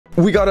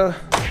we got a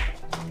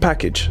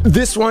package.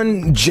 This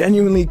one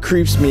genuinely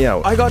creeps me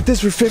out. I got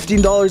this for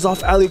 $15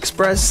 off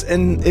AliExpress,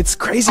 and it's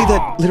crazy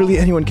that literally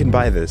anyone can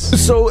buy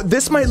this. So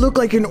this might look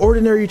like an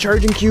ordinary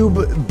charging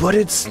cube, but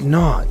it's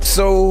not.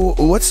 So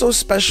what's so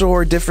special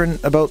or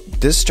different about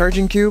this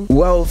charging cube?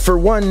 Well, for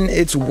one,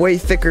 it's way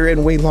thicker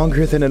and way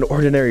longer than an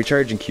ordinary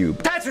charging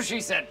cube. That's what she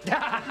said.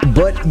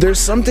 But there's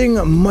something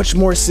much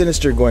more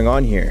sinister going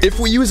on here. If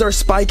we use our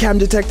spy cam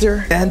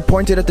detector and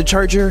point it at the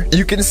charger,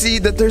 you can see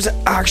that there's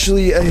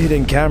actually a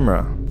hidden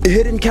camera.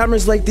 Hidden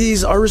cameras like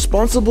these are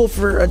responsible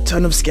for a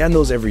ton of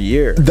scandals every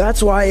year.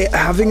 That's why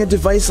having a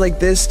device like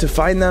this to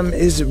find them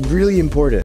is really important.